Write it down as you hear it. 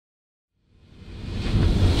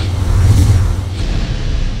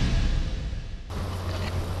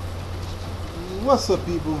What's up,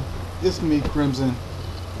 people? It's me, Crimson,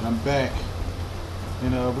 and I'm back.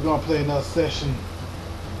 And we're gonna play another session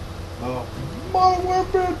of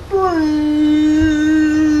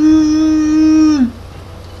MW3.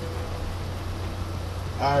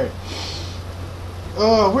 Alright.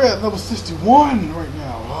 We're at level 61 right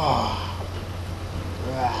now.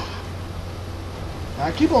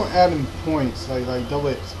 I keep on adding points, like double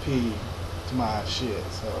XP to my shit.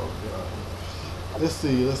 So let's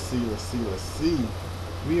see.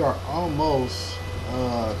 We are almost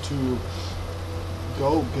to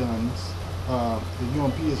gold guns. The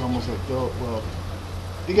UMP is almost at gold. Well,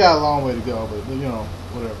 it got a long way to go, but you know,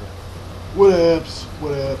 whatever. Whatevs.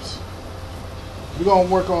 We're gonna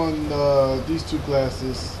work on these two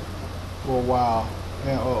classes for a while,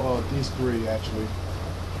 and these three actually,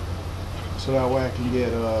 so that way I can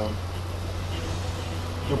get the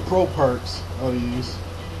pro perks of these.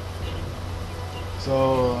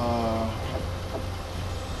 So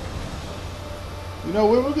you know,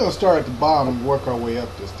 we're gonna start at the bottom and work our way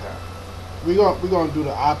up this time. We're gonna do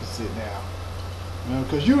the opposite now, you know,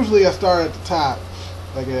 because usually I start at the top,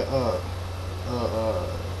 like at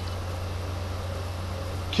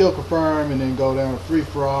kill confirm, and then go down to free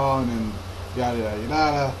for all, and then yada yada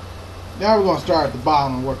yada. Now we're gonna start at the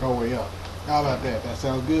bottom and work our way up. How about that? That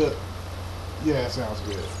sounds good? Yeah, it sounds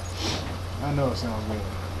good. I know it sounds good. I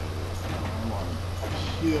want to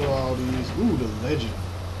kill all these. Ooh, the legend.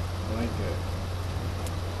 I like that.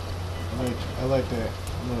 I like that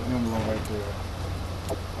little emblem right there.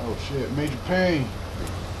 Oh shit, major pain.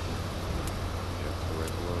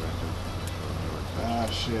 Ah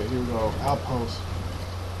shit, here we go. Outpost.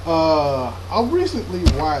 I recently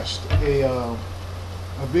watched a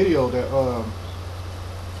video that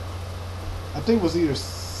I think it was either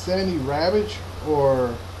Sandy Ravage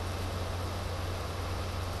or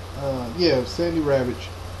yeah, Sandy Ravage.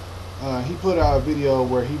 He put out a video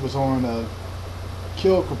where he was on a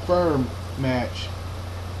kill confirm match.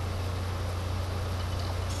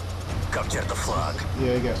 Capture the flag.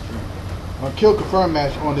 Yeah, he got streamed. A kill confirm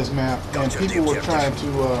match on this map, and people were trying to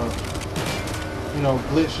you know,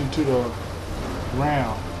 glitch into the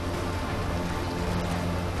ground.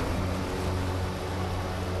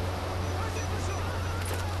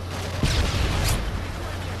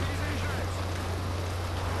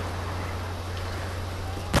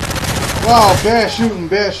 Wow, bad shooting,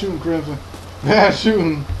 Crimson. Bad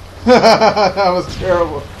shooting. That was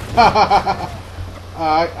terrible. I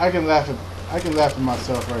can laugh at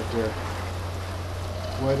myself right there.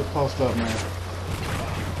 Way to post up, man.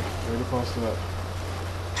 Way to post up.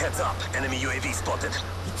 Heads up, enemy UAV spotted.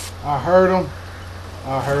 I heard him.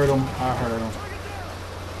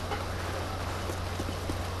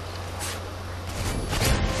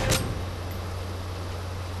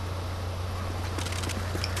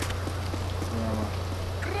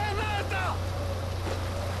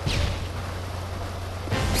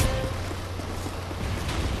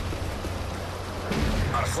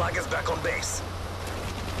 Our flag is back on base.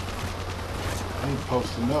 I'm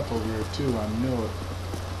posting up over here too, I knew it.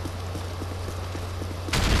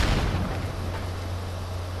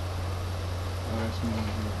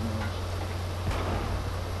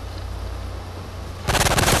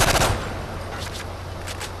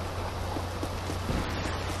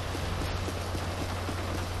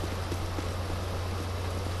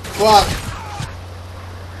 Fuck!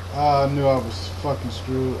 I knew I was fucking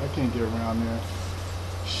screwed. I can't get around there.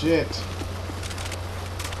 Shit.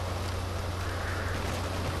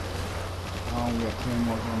 Oh, we got 10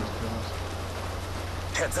 more on this class.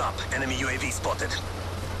 Heads up, enemy UAV spotted.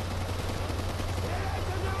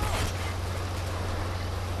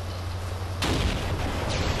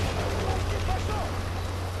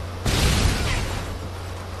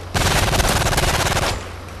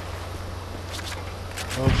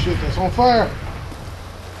 Oh shit, that's on fire!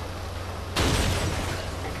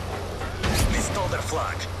 They stole their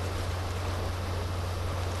flag.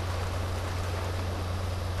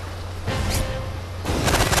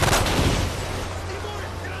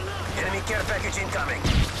 Enemy care package incoming.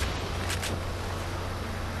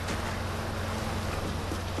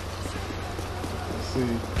 Let's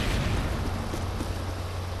see.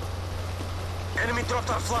 Enemy dropped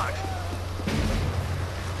our flag.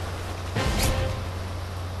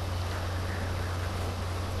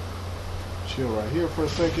 Chill right here for a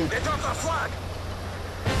second. They dropped our flag.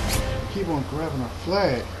 Keep on grabbing our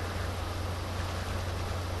flag.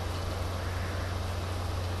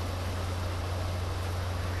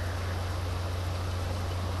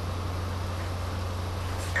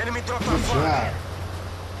 Enemy dropped our Good flag. job.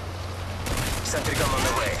 Sentry gun on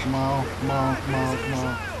the way. Come on.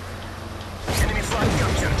 Enemy flag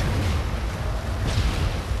captured.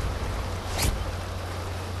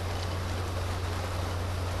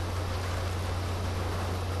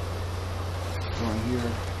 around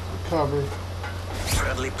here. Recover.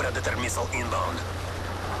 Friendly Predator missile inbound.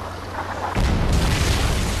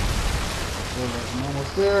 I'm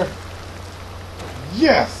almost there.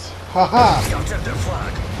 Yes! Haha! Capture their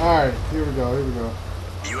flag. Alright, here we go, here we go.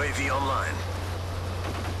 UAV online.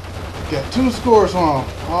 Got 2 scores on.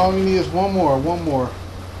 All we need is one more,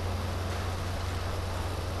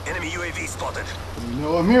 Enemy UAV spotted. You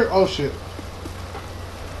know I'm here. Oh shit.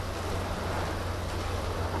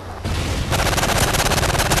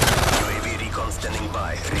 UAV recon standing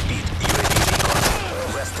by. Repeat, UAV recon.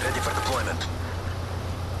 West ready for deployment.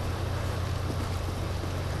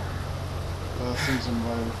 I see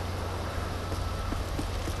somebody.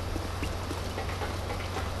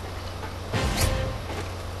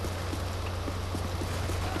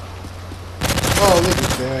 Oh, look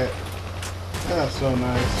at that. That's so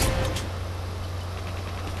nice.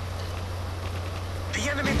 The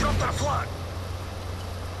enemy dropped our flag.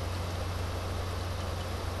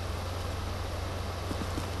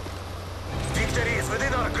 Victory is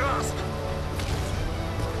within our grasp.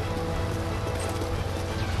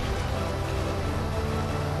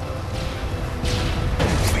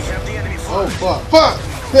 We have the enemy Oh flag. fuck!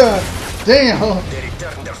 Fuck! Damn! They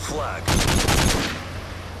returned their flag.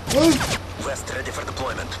 What West ready for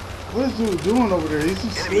deployment. is dude doing over there?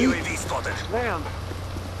 He's Enemy asleep? UAV spotted. Damn.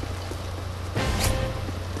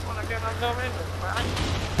 Wanna get on them in there, man?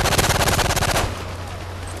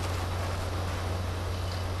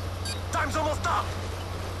 Time's almost up.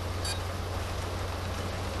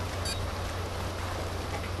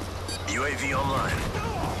 UAV online.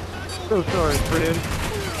 So sorry, friend.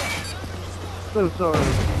 So sorry.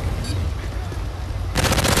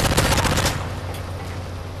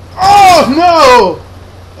 Oh no!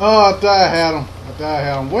 Oh, I thought I had him. I thought I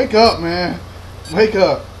had him. Wake up, man. Wake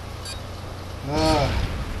up.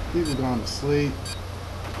 People gone to sleep.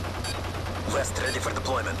 West ready for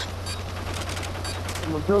deployment.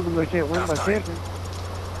 I'm a pilgrim, I can't win by camping.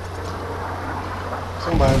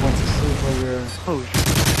 Somebody went to sleep over there. Oh shit.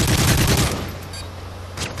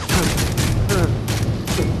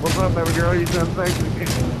 What's up, baby girl? You sound sexy.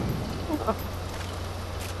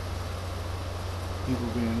 People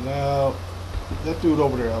being loud. That dude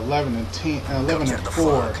over there, 11 and 10, 11 Capture and the 4.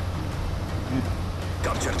 flag.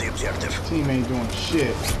 Capture the objective. Team ain't doing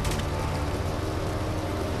shit.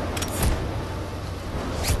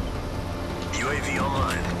 UAV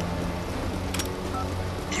online.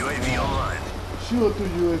 UAV online. Shoot through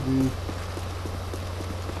UAV.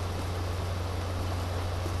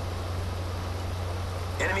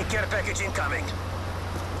 Enemy care package incoming.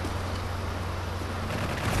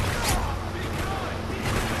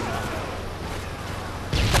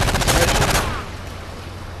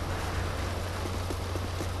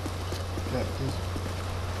 Got this.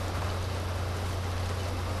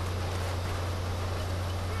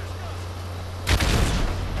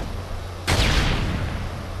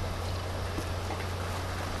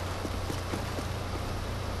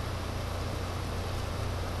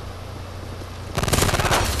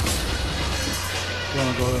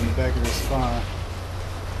 Gonna go in the back of the spine. I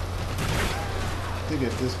think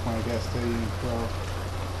at this point I got to stay in pro.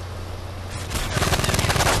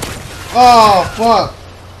 Oh fuck!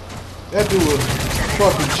 That dude was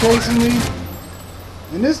fucking chasing me.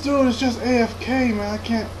 And this dude is just AFK, man. I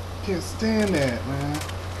can't stand that, man.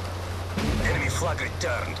 Enemy flag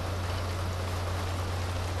returned.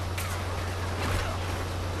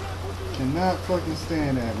 Cannot fucking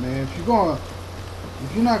stand that, man.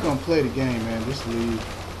 If you're not gonna play the game, man, just leave.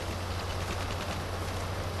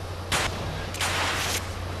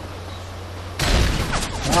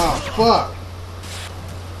 Oh fuck!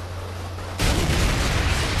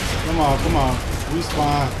 Come on,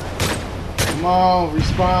 respawn. Come on,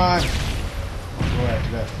 respawn. Go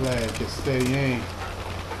after that flag, get steady aim.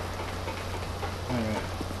 Wait a minute. I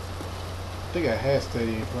think I had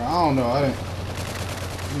steady aim, bro. I don't know, I didn't.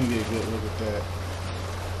 Let me get a good look at that.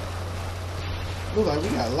 Look like we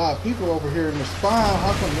got a lot of people over here in the spawn.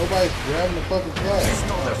 How come nobody's grabbing the fucking flag? They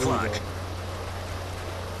stole their Oh, here we flag. go.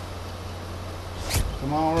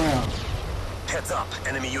 Come on around. Heads up.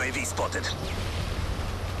 Enemy UAV spotted.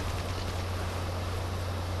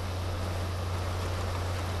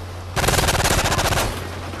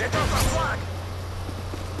 They dropped our flag.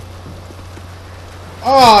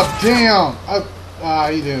 Oh damn!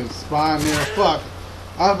 He didn't spawn there. Fuck!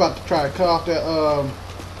 I was about to try to cut off that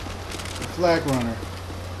flag runner.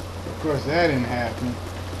 Of course, that didn't happen.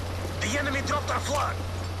 The enemy dropped our flag.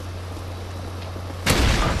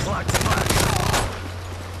 Our flag's back.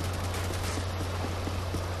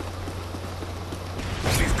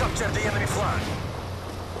 We've captured the enemy flag.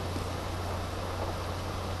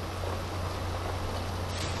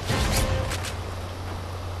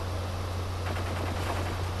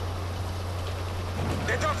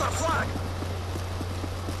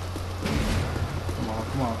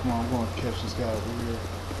 catch this guy over here.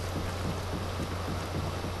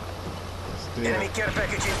 That's dead. Enemy care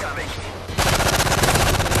package incoming.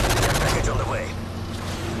 Care package on the way.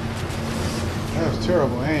 That was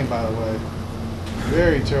terrible aim, by the way.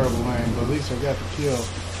 Very terrible aim, but at least I got the kill.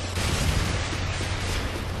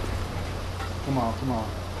 Come on, come on.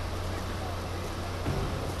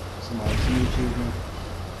 Somebody's YouTubing.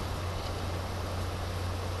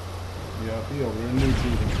 Yeah, he over there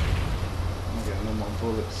YouTubing. I got no more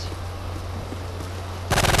bullets.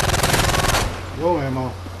 Whoa,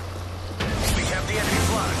 ammo. We have the enemy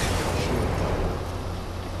flag.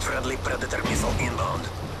 Friendly Predator missile inbound.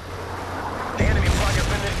 The enemy flag has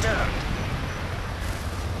been returned.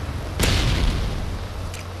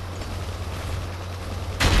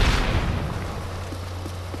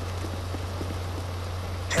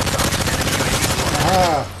 Heads up, enemy UAV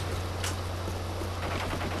spotted.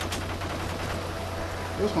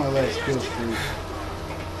 What's my last kill streak?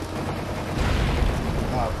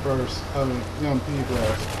 First, young P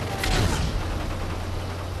blast.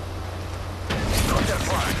 Got their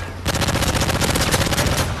flag.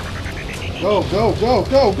 Go, go, go,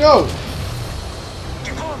 go, go!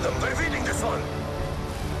 Keep on them, we're winning this one.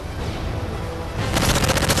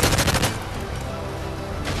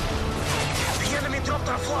 The enemy dropped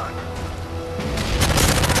our flag.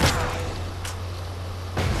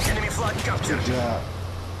 Enemy flag captured. Good job.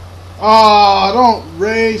 Ah, don't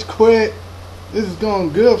rage quit. This is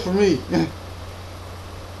going good for me.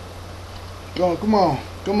 Go on, come on,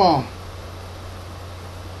 come on.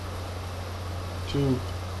 2.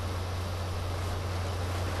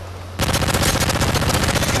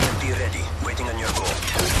 Be ready, waiting on your goal.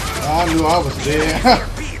 I knew I was dead.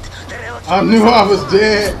 Repeat, that I knew I was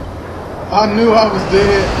dead. I knew I was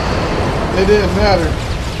dead. It didn't matter.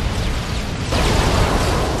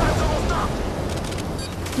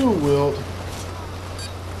 You willed.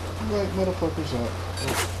 Like motherfuckers up.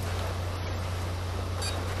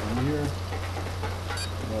 Down here.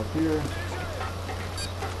 Up here.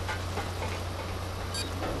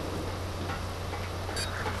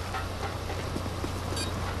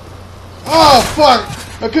 Oh fuck!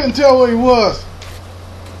 I couldn't tell where he was.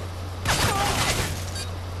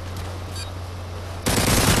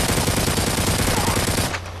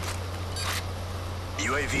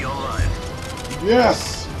 UAV online.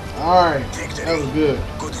 Yes! Alright. That was good.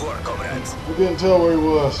 Good work, comrades. We couldn't tell where he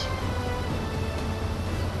was.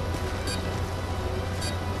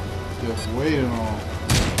 Just waiting on.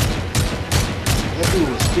 That dude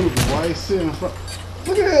was stupid. Why he sitting in front?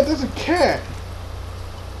 Look at that, there's a cat.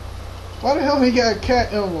 Why the hell he got a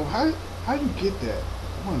cat emblem? How do you get that?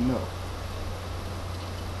 I wanna know.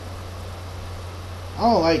 I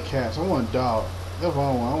don't like cats, I want a dog. That's what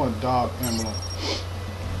I want. I want a dog emblem.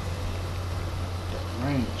 Got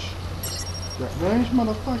range. Got range,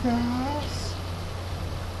 motherfuckers.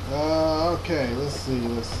 Okay, let's see,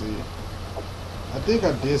 let's see. I think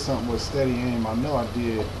I did something with steady aim. I know I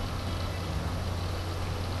did.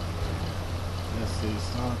 Let's see,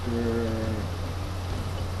 stalker.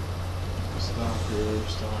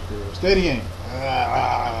 Steady aim.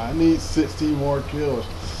 I need 16 more kills.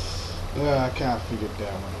 I kind of figured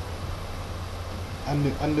that one.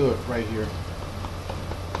 I knew it right here.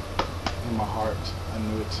 In my heart, I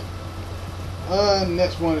knew it.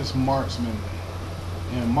 Next one is marksman,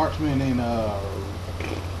 and marksman ain't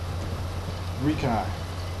recon.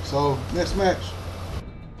 So next match.